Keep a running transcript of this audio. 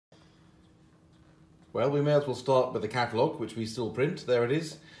Well, we may as well start with the catalogue, which we still print. There it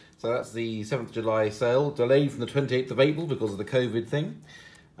is. So that's the 7th of July sale, delayed from the 28th of April because of the COVID thing.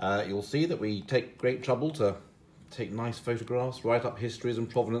 You'll see that we take great trouble to take nice photographs, write up histories and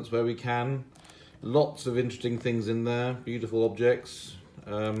provenance where we can. Lots of interesting things in there, beautiful objects.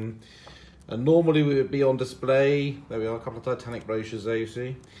 And normally we would be on display. There we are, a couple of Titanic brochures there, you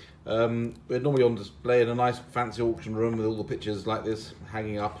see. We're normally on display in a nice fancy auction room with all the pictures like this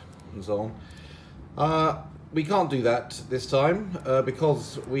hanging up and so on. We can't do that this time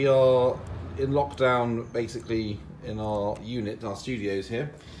because we are in lockdown basically in our unit, our studios here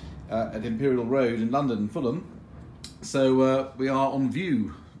at Imperial Road in London, Fulham. So we are on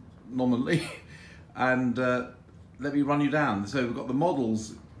view nominally and let me run you down. So we've got the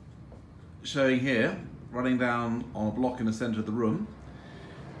models showing here, running down on a block in the centre of the room.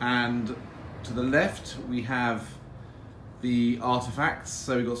 And to the left we have the artefacts.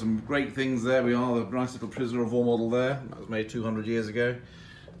 So we've got some great things there. We are the nice little prisoner of war model there. That was made 200 years ago.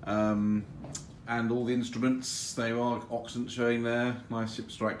 And all the instruments, they are Oxent showing there. Nice ship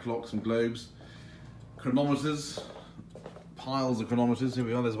strike clocks and globes. Chronometers, piles of chronometers. Here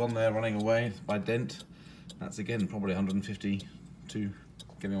we are, there's one there running away by Dent. That's again probably 152,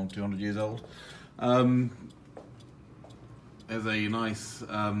 getting on 200 years old. There's a nice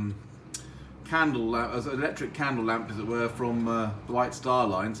candle lamp, an electric candle lamp, as it were, from the White Star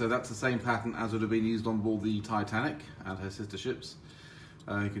Line. So that's the same pattern as would have been used on board the Titanic and her sister ships.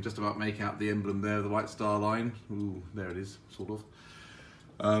 You can just about make out the emblem there, the White Star Line. Ooh, there it is, sort of.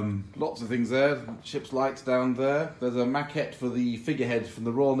 Lots of things there. Ship's lights down there. There's a maquette for the figurehead from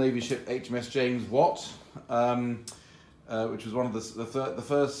the Royal Navy ship HMS James Watt, which was one of the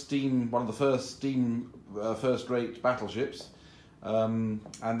first steam first-rate battleships. And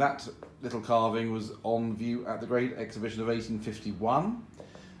that little carving was on view at the Great Exhibition of 1851.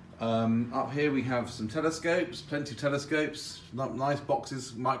 Up here we have some telescopes, plenty of telescopes, nice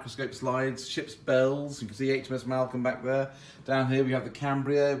boxes, microscope slides, ship's bells. You can see HMS Malcolm back there. Down here we have the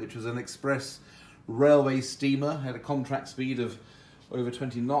Cambria, which was an express railway steamer, had a contract speed of over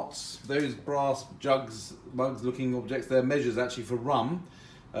 20 knots. Those brass mugs looking objects, they're measures actually for rum.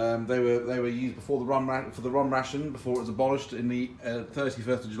 They were used before the rum ration, before it was abolished in the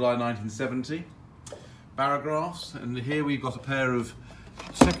 31st of July 1970. Barographs, and here we've got a pair of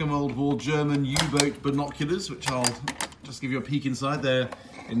Second World War German U-boat binoculars, which I'll just give you a peek inside. They're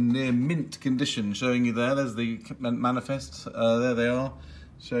in near mint condition, showing you there. There's the manifest. There they are,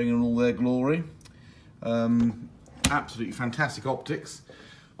 showing in all their glory. Absolutely fantastic optics.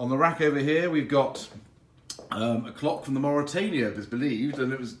 On the rack over here, we've got a clock from the Mauritania, it was believed,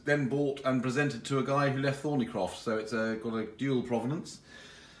 and it was then bought and presented to a guy who left Thornycroft, so it's got a dual provenance.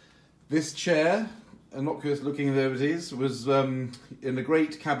 This chair, innocuous looking though it is, was in the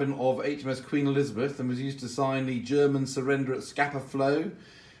great cabin of HMS Queen Elizabeth and was used to sign the German surrender at Scapa Flow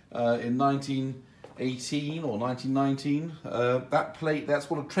in 1918 or 1919. That plate, that's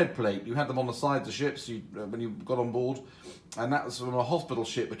called a tread plate. You had them on the sides of ships when you got on board, and that was from a hospital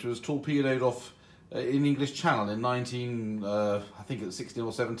ship which was torpedoed off in English Channel in I think it was 16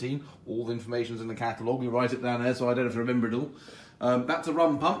 or 17. All the information's in the catalogue. We write it down there, so I don't have to remember it all. That's a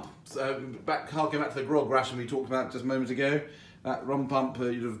rum pump. So harking back to the grog ration we talked about just a moment ago. That rum pump,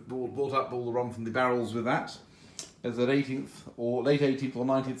 you'd have brought up all the rum from the barrels with that. There's an 18th or late 18th or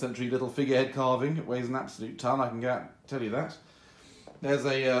 19th century little figurehead carving. It weighs an absolute ton, I can tell you that. There's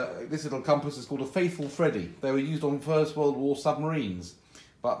this little compass is called a Faithful Freddy. They were used on First World War submarines,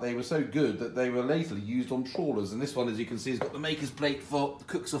 but they were so good that they were later used on trawlers. And this one, as you can see, has got the maker's plate for the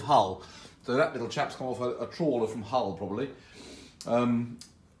cooks of Hull. So that little chap's come off a trawler from Hull, probably.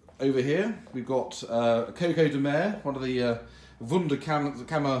 Over here, we've got a Coco de Mer, one of the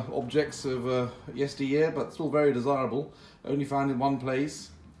Wunderkammer objects of yesteryear, but still very desirable. Only found in one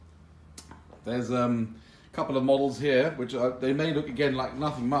place. There's a couple of models here, which they may look again like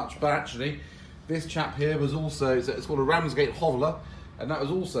nothing much, but actually, this chap here was also, it's called a Ramsgate Hoveler, and that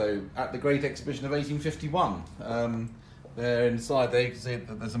was also at the Great Exhibition of 1851. There inside there you can see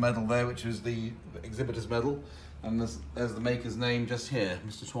that there's a medal there, which is the exhibitor's medal, and there's the maker's name just here,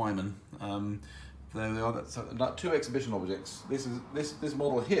 Mr. Twyman. There they are. That's two exhibition objects. This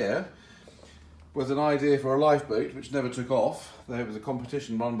model here was an idea for a lifeboat which never took off. There was a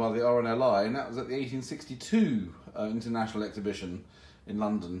competition run by the RNLI, and that was at the 1862 International Exhibition in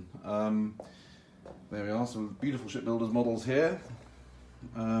London. There we are, some beautiful shipbuilders models here.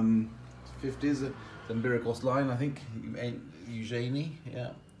 50s, Zambirikos line, I think, Eugenie,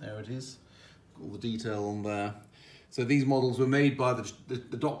 yeah, there it is. All the detail on there. So these models were made by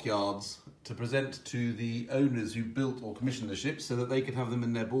the dockyards to present to the owners who built or commissioned the ships so that they could have them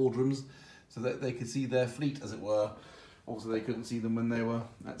in their boardrooms so that they could see their fleet, as it were. Also, they couldn't see them when they were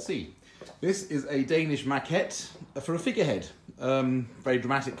at sea. This is a Danish maquette for a figurehead. Very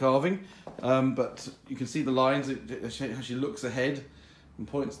dramatic carving, but you can see the lines. She looks ahead and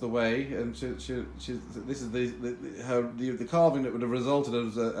points the way, and this is the carving that would have resulted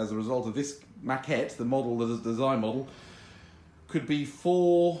as a result of this maquette. The model, the design model, could be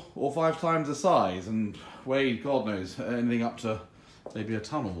 4 or 5 times the size and weighed, God knows, anything up to maybe a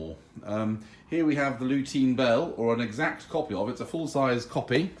ton or more. Here we have the lutein bell, or an exact copy of it. It's a full-size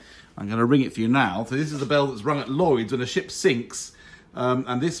copy. I'm going to ring it for you now. So this is the bell that's rung at Lloyd's when a ship sinks,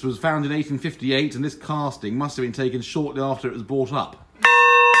 and this was found in 1858, and this casting must have been taken shortly after it was brought up.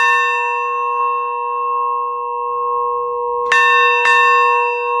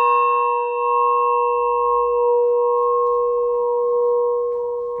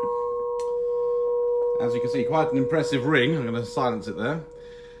 As you can see, quite an impressive ring. I'm going to silence it there.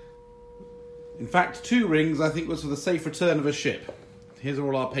 In fact, 2 rings, I think, was for the safe return of a ship. Here's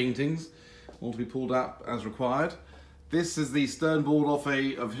all our paintings, all to be pulled up as required. This is the sternboard of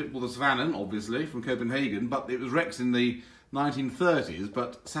a ship called the Svanen, obviously, from Copenhagen, but it was wrecked in the 1930s,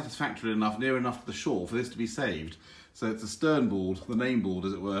 but satisfactory enough, near enough to the shore for this to be saved. So it's a sternboard, the name board,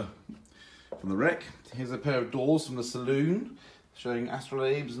 as it were, from the wreck. Here's a pair of doors from the saloon, showing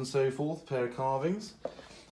astrolabes and so forth, a pair of carvings.